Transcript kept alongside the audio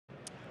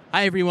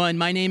Hi everyone,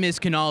 my name is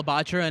Kunal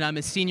Batra and I'm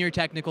a Senior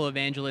Technical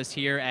Evangelist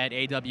here at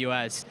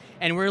AWS.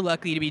 And we're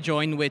lucky to be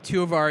joined with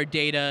two of our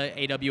data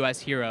AWS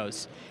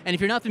heroes. And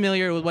if you're not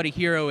familiar with what a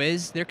hero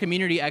is, they're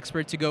community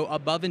experts to go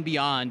above and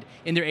beyond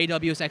in their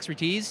AWS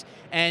expertise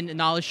and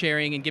knowledge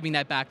sharing and giving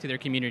that back to their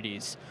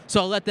communities.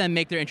 So I'll let them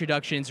make their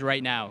introductions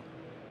right now.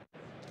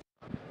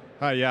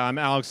 Hi, yeah, I'm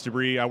Alex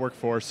DeBrie. I work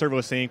for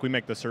Serverless Inc. We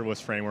make the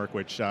serverless framework,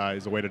 which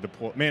is a way to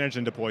manage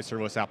and deploy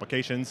serverless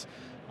applications.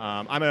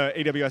 I'm an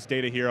AWS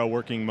Data Hero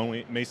working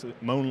mostly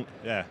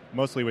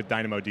with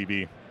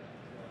DynamoDB.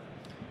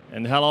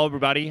 And hello,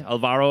 everybody.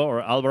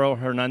 Alvaro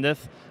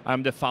Hernandez.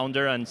 I'm the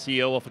founder and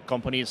CEO of a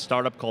company, a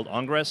startup called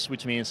Ongress,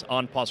 which means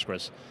on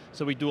Postgres.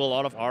 So we do a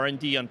lot of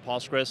R&D on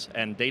Postgres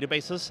and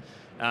databases.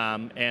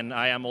 And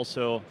I am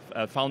also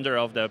a founder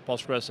of the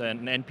Postgres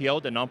and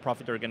NPO, the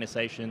nonprofit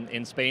organization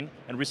in Spain,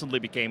 and recently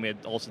became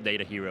also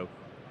Data Hero.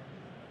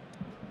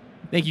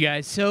 Thank you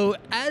guys. So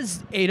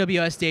as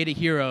AWS Data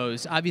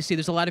Heroes, obviously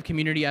there's a lot of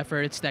community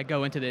efforts that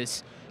go into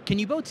this. Can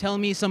you both tell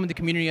me some of the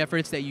community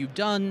efforts that you've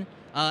done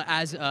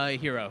as a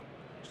hero?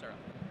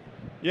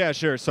 Yeah,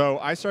 sure. So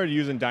I started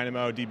using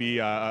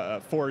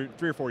DynamoDB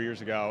 3 or 4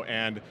 years ago,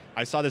 and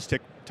I saw this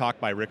TikTok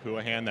by Rick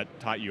Houlihan that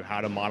taught you how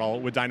to model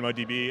with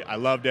DynamoDB. I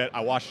loved it. I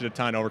watched it a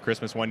ton over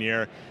Christmas one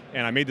year,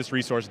 and I made this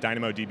resource,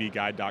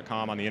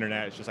 dynamodbguide.com, on the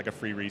internet. It's just like a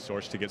free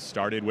resource to get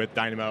started with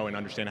Dynamo and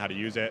understand how to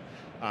use it.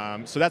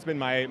 So that's been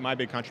my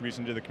big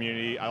contribution to the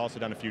community. I've also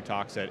done a few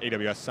talks at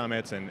AWS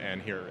Summits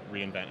and here at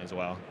reInvent as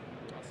well.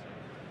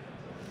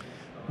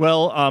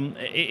 Well,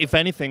 if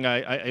anything,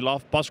 I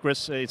love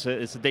Postgres. It's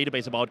a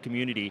database about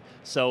community.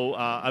 So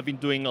I've been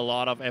doing a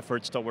lot of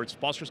efforts towards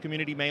Postgres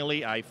community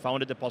mainly. I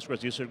founded the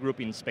Postgres user group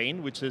in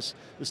Spain, which is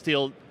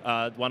still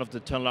one of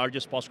the 10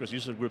 largest Postgres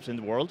user groups in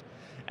the world.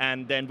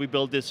 And then we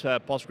built this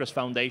Postgres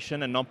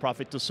Foundation, a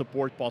nonprofit to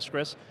support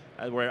Postgres,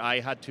 where I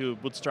had to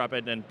bootstrap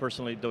it and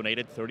personally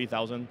donated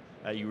 30,000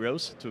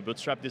 euros to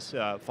bootstrap this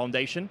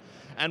foundation.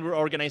 And we're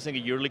organizing a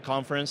yearly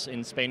conference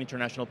in Spain,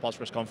 International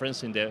Postgres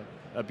Conference in the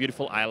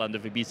beautiful island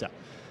of Ibiza.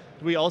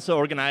 We also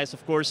organize,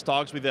 of course,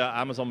 talks with the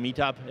Amazon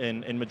Meetup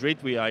in Madrid.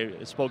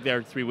 I spoke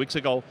there 3 weeks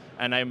ago,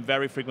 and I'm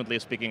very frequently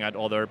speaking at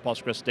other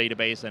Postgres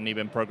database and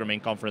even programming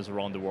conferences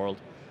around the world.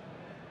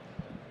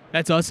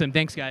 That's awesome.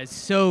 Thanks, guys.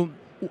 So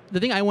the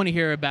thing I want to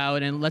hear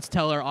about, and let's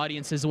tell our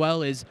audience as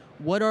well, is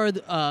what are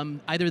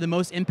either the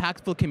most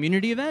impactful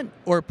community event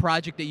or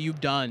project that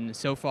you've done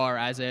so far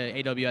as an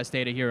AWS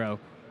Data Hero,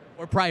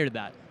 or prior to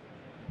that?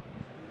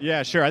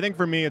 Yeah, sure. I think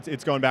for me,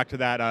 it's going back to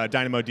that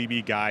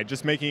DynamoDB guide,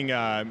 just making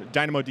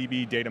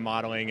DynamoDB data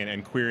modeling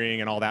and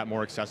querying and all that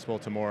more accessible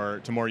to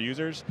more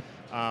users.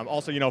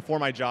 Also, for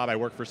my job, I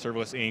work for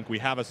Serverless Inc. We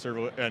have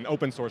an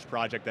open source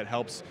project that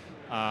helps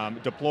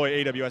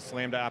deploy AWS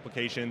Lambda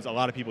applications. A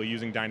lot of people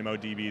using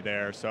DynamoDB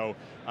there. So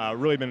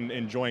really been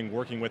enjoying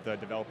working with the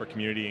developer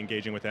community,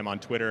 engaging with them on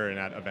Twitter and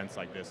at events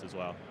like this as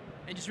well.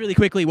 And just really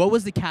quickly, what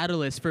was the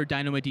catalyst for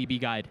DynamoDB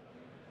guide?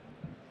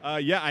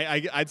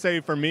 I'd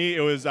say for me,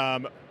 it was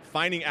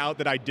finding out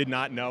that I did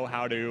not know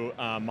how to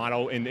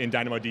model in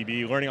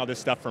DynamoDB, learning all this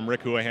stuff from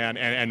Rick Houlihan,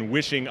 and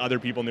wishing other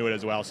people knew it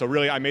as well. So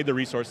really, I made the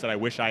resource that I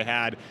wish I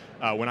had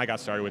when I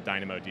got started with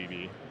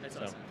DynamoDB. That's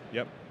awesome.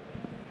 Yep.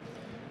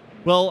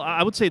 Well,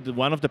 I would say that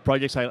one of the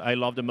projects I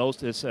love the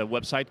most is a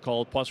website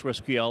called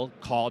PostgreSQL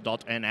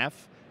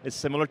It's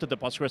similar to the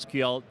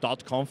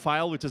PostgreSQL.conf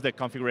file, which is the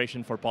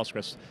configuration for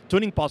Postgres.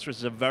 Tuning Postgres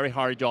is a very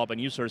hard job,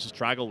 and users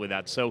struggle with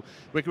that. So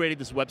we created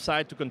this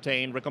website to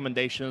contain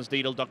recommendations,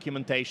 detailed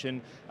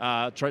documentation,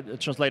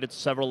 translated to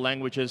several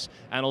languages,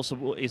 and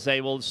also is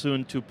able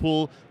soon to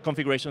pull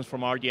configurations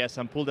from RDS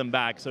and pull them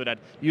back so that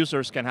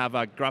users can have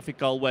a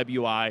graphical web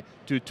UI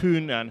to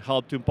tune and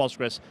help tune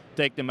Postgres,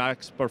 take the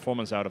max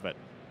performance out of it.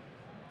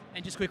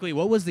 And just quickly,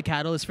 what was the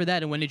catalyst for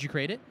that, and when did you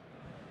create it?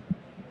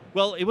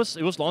 Well, it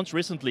was launched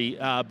recently,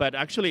 but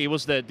actually it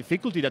was the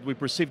difficulty that we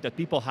perceived that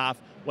people have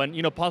when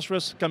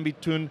Postgres can be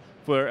tuned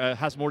for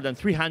has more than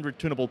 300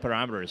 tunable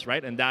parameters,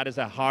 right? And that is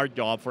a hard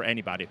job for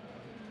anybody.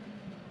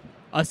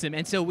 Awesome.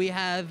 And so we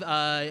have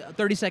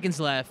 30 seconds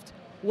left.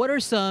 What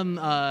are some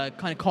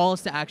kind of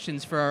calls to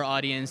actions for our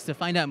audience to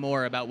find out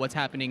more about what's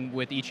happening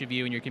with each of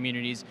you in your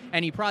communities?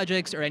 Any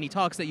projects or any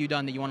talks that you've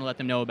done that you want to let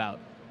them know about?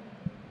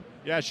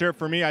 Yeah, sure.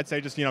 For me, I'd say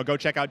just go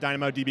check out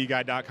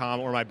dynamodbguide.com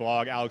or my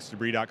blog,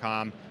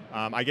 alexdebrie.com.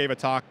 I gave a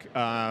talk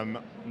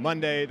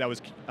Monday that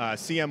was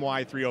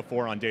CMY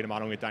 304 on data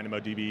modeling with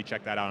DynamoDB.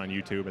 Check that out on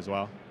YouTube as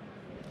well.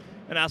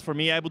 And as for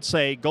me, I would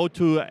say go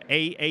to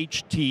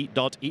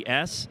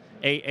aht.es.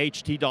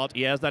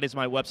 aht.es, that is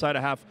my website.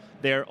 I have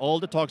there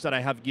all the talks that I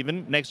have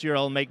given. Next year,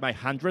 I'll make my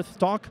 100th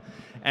talk.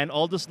 And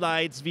all the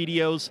slides,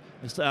 videos,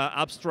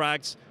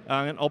 abstracts,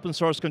 and open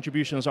source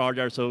contributions are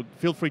there. So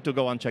feel free to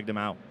go and check them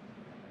out.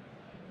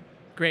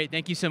 Great.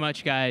 Thank you so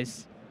much,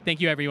 guys. Thank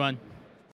you, everyone.